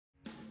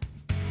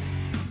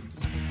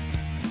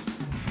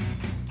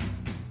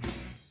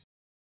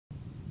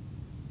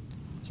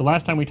So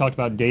last time we talked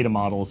about data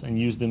models and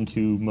used them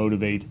to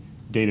motivate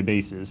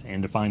databases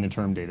and define the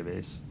term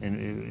database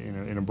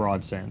in a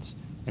broad sense.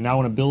 And now I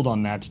want to build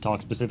on that to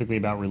talk specifically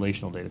about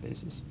relational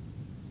databases.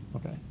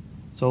 Okay.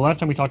 So last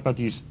time we talked about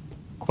these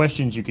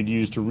questions you could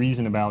use to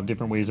reason about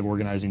different ways of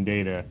organizing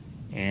data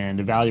and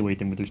evaluate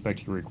them with respect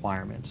to your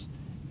requirements.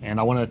 And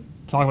I want to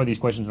talk about these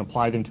questions and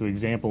apply them to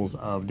examples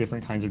of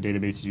different kinds of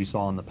databases you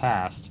saw in the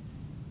past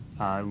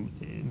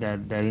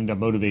that end up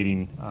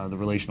motivating the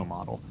relational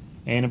model.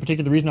 And in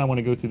particular, the reason I want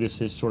to go through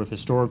this sort of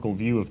historical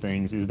view of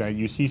things is that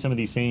you see some of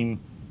these same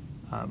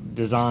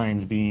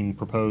designs being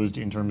proposed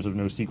in terms of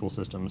NoSQL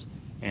systems,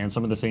 and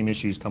some of the same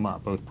issues come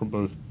up.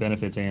 Both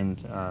benefits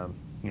and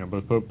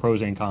both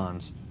pros and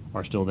cons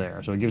are still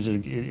there. So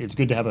it's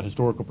good to have a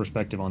historical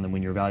perspective on them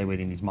when you're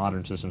evaluating these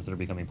modern systems that are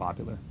becoming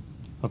popular.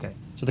 Okay,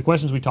 so the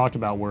questions we talked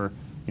about were,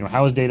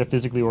 how is data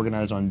physically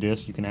organized on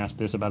disk? You can ask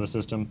this about a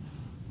system.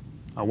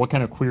 What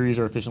kind of queries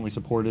are efficiently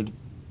supported?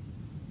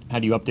 How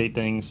do you update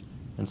things?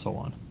 And so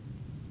on.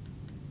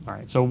 All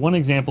right, so one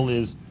example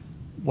is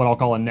what I'll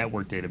call a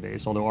network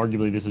database, although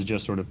arguably this is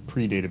just sort of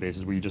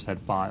pre-databases where you just had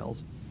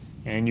files.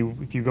 And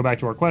if you go back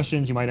to our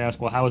questions, you might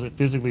ask, well, how is it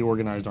physically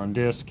organized on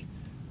disk?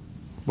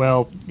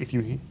 Well, if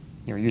you're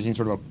using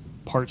sort of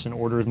a parts and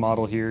orders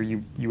model here,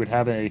 you would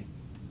have a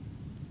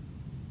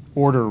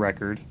order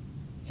record,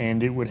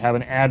 and it would have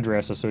an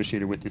address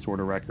associated with this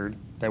order record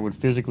that would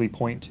physically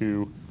point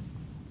to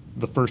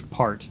the first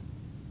part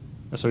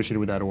associated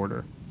with that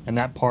order, and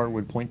that part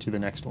would point to the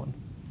next one,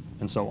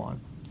 and so on.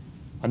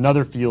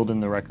 Another field in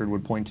the record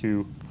would point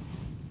to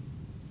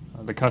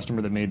the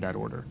customer that made that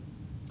order.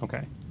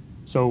 Okay,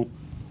 so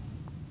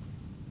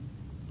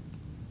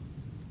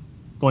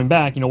going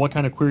back, what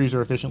kind of queries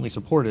are efficiently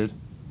supported?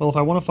 Well, if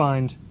I want to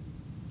find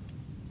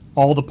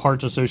all the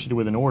parts associated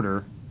with an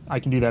order, I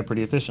can do that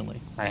pretty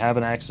efficiently. I have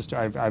an access to,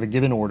 I have a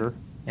given order,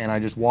 and I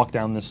just walk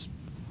down this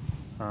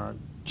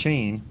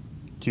chain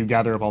to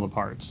gather up all the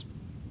parts.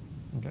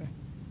 Okay.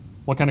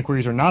 What kind of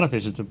queries are not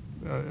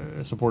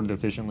supported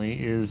efficiently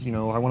is, I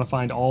want to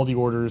find all the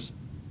orders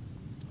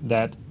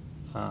that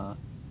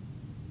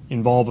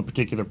involve a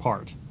particular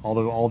part,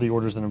 all the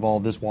orders that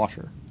involve this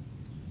washer.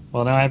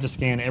 Well, now I have to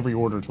scan every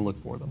order to look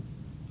for them.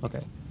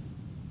 Okay.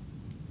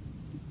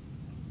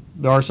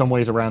 There are some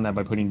ways around that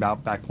by putting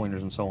back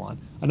pointers and so on.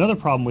 Another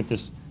problem with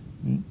this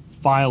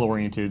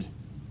file-oriented,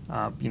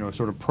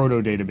 sort of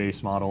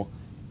proto-database model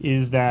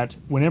is that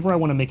whenever I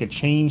want to make a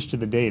change to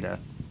the data,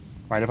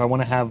 right, if I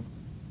want to have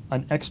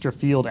an extra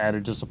field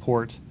added to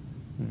support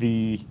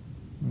the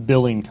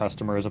billing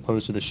customer as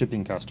opposed to the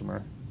shipping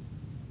customer,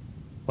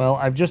 well,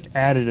 I've just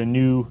added a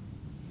new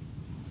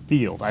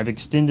field. I've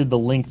extended the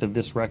length of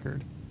this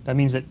record. That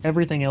means that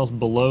everything else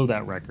below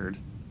that record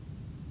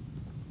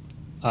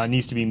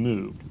needs to be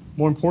moved.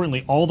 More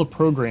importantly, all the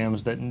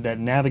programs that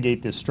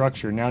navigate this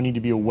structure now need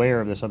to be aware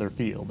of this other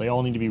field. They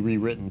all need to be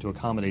rewritten to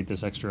accommodate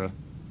this extra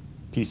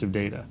piece of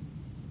data.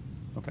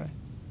 Okay.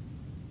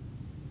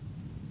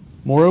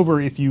 Moreover,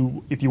 if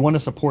you want to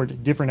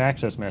support different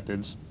access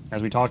methods,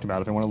 as we talked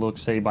about, if I want to look,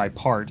 say, by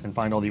part and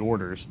find all the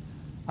orders,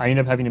 I end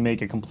up having to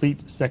make a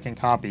complete second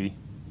copy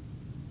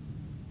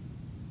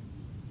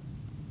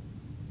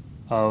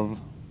of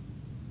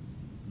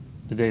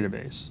the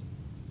database.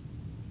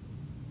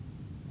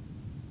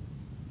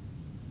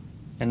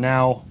 And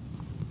now,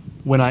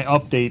 when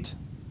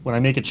I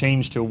make a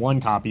change to one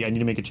copy, I need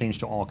to make a change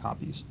to all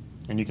copies.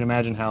 And you can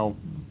imagine how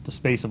the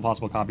space of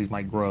possible copies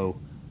might grow,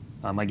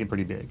 might get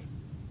pretty big.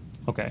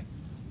 Okay,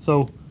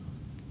 so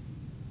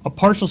a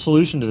partial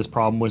solution to this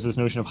problem was this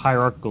notion of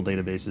hierarchical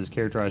databases,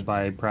 characterized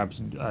by perhaps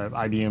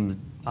IBM's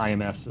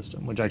IMS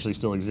system, which actually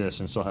still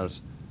exists and still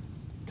has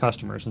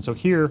customers. And so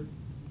here,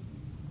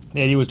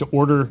 the idea was to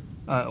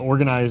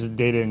organize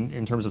data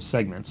in terms of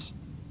segments.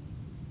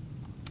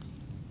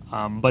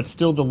 But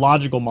still, the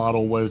logical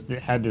model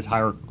had this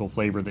hierarchical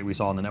flavor that we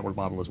saw in the network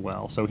model as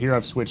well. So here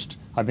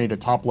I've made the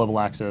top level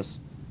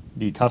access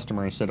be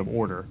customer instead of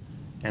order.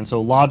 And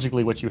so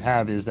logically what you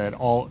have is that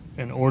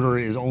an order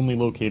is only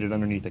located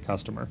underneath a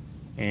customer,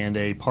 and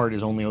a part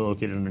is only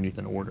located underneath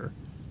an order.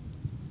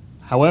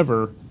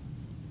 However,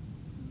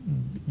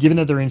 given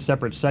that they're in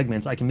separate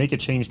segments, I can make a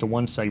change to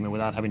one segment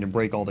without having to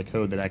break all the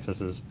code that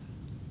accesses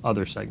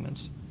other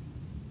segments.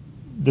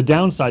 The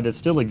downside that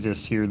still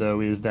exists here, though,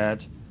 is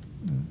that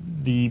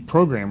the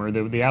programmer,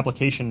 the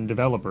application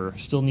developer,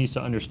 still needs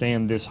to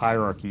understand this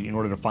hierarchy in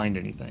order to find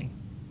anything.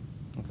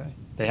 Okay,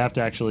 they have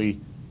to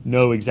actually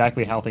know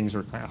exactly how things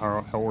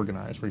are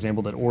organized. For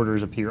example, that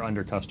orders appear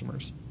under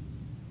customers.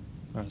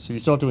 So you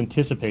still have to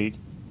anticipate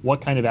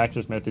what kind of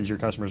access methods your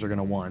customers are going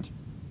to want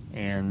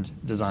and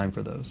design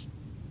for those.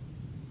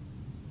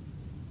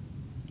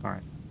 All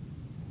right.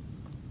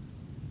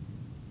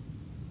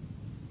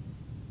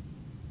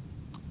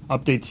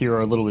 Updates here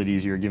are a little bit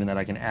easier, given that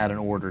I can add an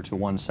order to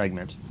one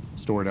segment,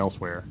 store it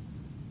elsewhere,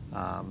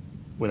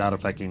 without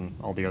affecting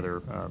all the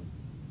other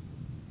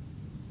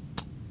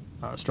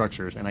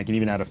structures. And I can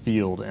even add a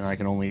field, and I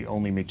can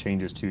only make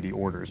changes to the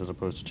orders as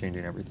opposed to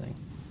changing everything.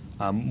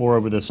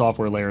 Moreover, the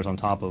software layers on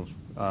top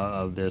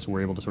of this,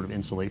 we're able to sort of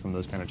insulate from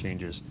those kind of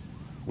changes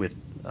with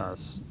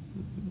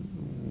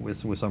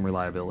with some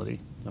reliability.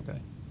 Okay,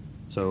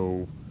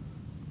 so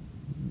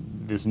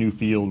this new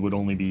field would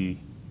only be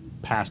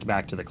passed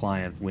back to the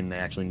client when they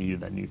actually needed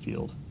that new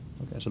field.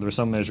 Okay, so there's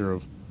some measure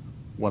of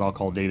what I'll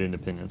call data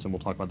independence, and we'll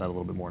talk about that a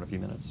little bit more in a few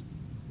minutes.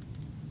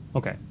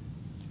 Okay,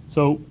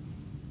 so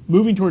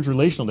moving towards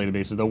relational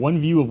databases, the one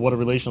view of what a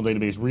relational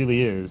database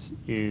really is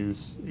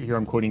here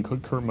I'm quoting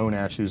Kurt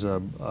Monash, who's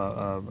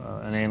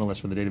an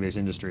analyst for the database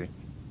industry.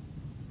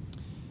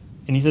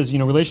 And he says,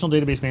 relational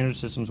database management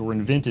systems were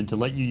invented to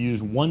let you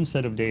use one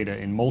set of data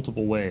in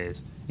multiple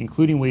ways,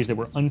 including ways that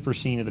were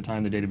unforeseen at the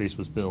time the database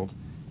was built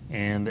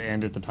and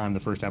at the time the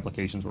first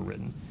applications were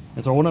written.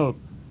 And so I want to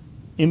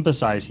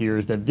emphasize here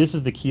is that this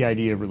is the key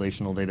idea of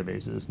relational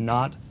databases,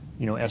 not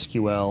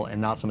SQL and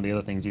not some of the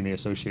other things you may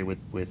associate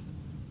with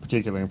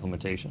particular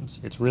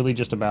implementations. It's really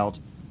just about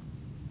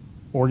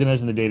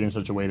organizing the data in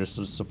such a way as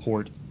to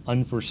support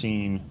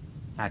unforeseen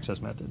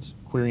access methods,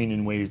 querying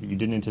in ways that you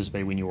didn't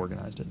anticipate when you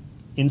organized it,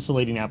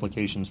 insulating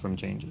applications from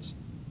changes.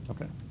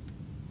 Okay.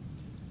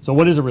 So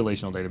what is a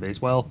relational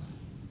database? Well,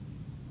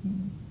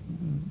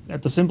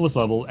 at the simplest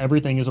level,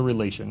 everything is a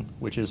relation,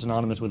 which is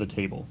synonymous with a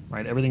table,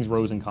 right? Everything's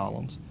rows and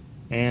columns.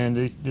 And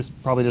this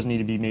probably doesn't need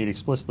to be made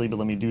explicitly, but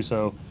let me do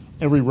so.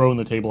 Every row in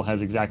the table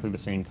has exactly the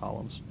same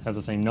columns, has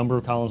the same number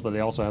of columns, but they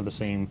also have the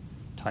same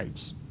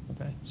types.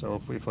 Okay, so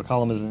if a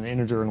column is an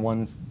integer in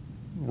one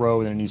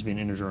row, then it needs to be an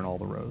integer in all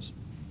the rows.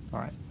 All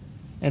right,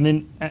 and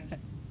then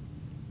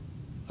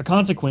a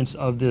consequence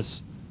of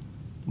this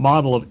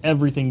model of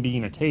everything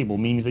being a table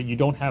means that you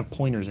don't have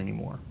pointers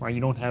anymore, right?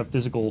 You don't have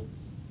physical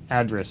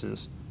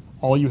addresses.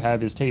 All you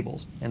have is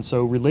tables, and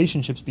so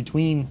relationships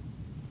between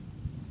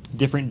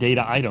different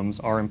data items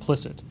are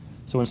implicit.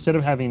 So instead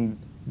of having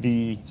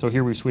so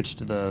here we've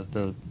switched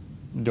the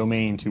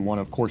domain to one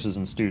of courses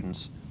and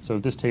students. So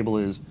if this table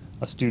is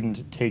a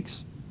student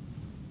takes,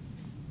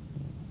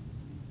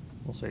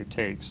 we'll say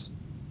takes,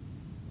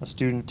 a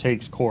student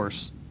takes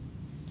course,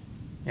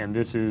 and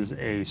this is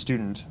a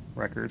student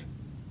record.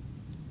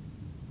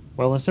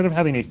 Well, instead of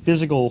having a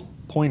physical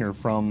pointer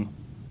from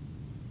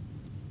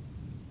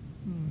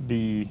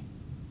the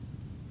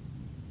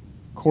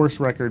course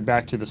record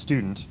back to the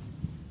student,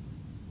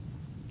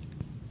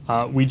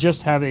 we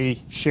just have a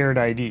shared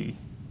ID.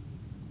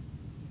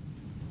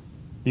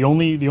 The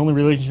only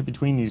relationship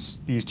between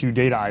these two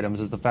data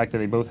items is the fact that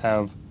they both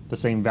have the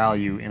same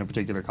value in a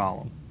particular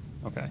column.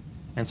 Okay,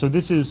 and so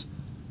this is,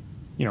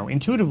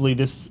 intuitively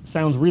this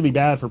sounds really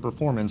bad for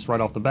performance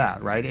right off the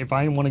bat, right? If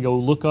I want to go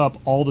look up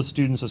all the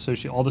students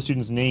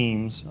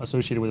names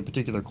associated with a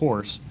particular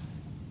course,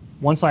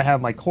 once I have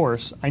my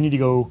course, I need to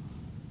go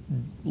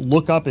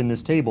look up in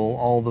this table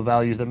all the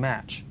values that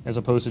match, as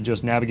opposed to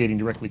just navigating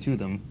directly to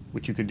them,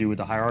 which you could do with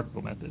the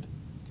hierarchical method.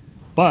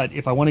 But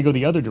if I want to go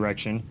the other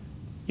direction,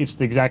 it's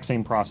the exact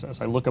same process.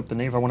 I look up the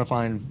name. If I want to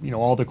find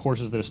all the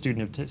courses that a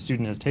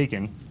student has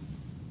taken,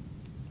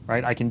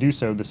 right? I can do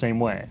so the same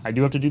way. I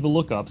do have to do the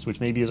lookups, which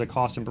maybe is a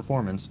cost in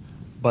performance,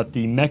 but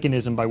the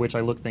mechanism by which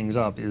I look things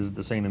up is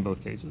the same in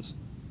both cases.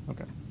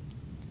 Okay.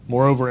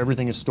 Moreover,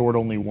 everything is stored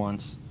only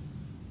once,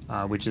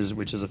 which is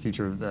a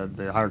feature that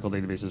the hierarchical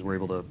databases were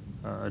able to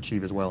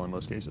achieve as well in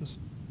most cases.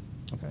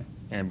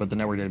 Okay, but the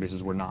network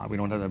databases were not. We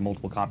don't have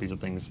multiple copies of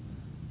things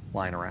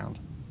lying around.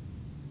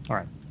 All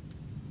right.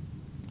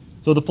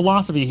 So the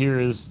philosophy here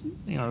is,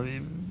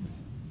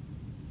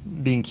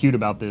 being cute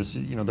about this.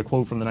 The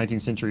quote from the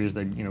 19th century is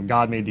that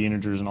God made the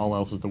integers and all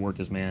else is the work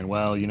is man.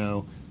 Well,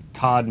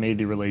 Codd made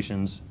the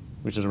relations,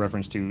 which is a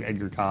reference to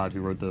Edgar Codd,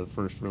 who wrote the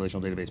first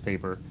relational database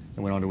paper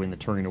and went on to win the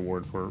Turing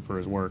Award for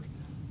his work.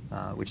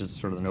 Which is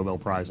sort of the Nobel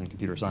Prize in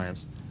computer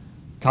science.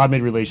 Codd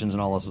made relations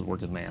and all else is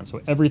work is man.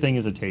 So everything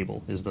is a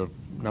table is the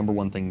number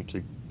one thing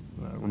to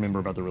remember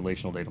about the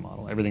relational data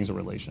model. Everything's a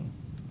relation.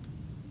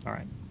 All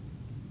right.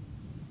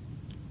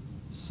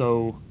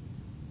 So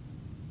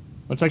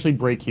let's actually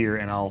break here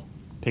and I'll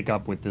pick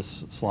up with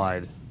this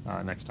slide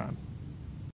next time.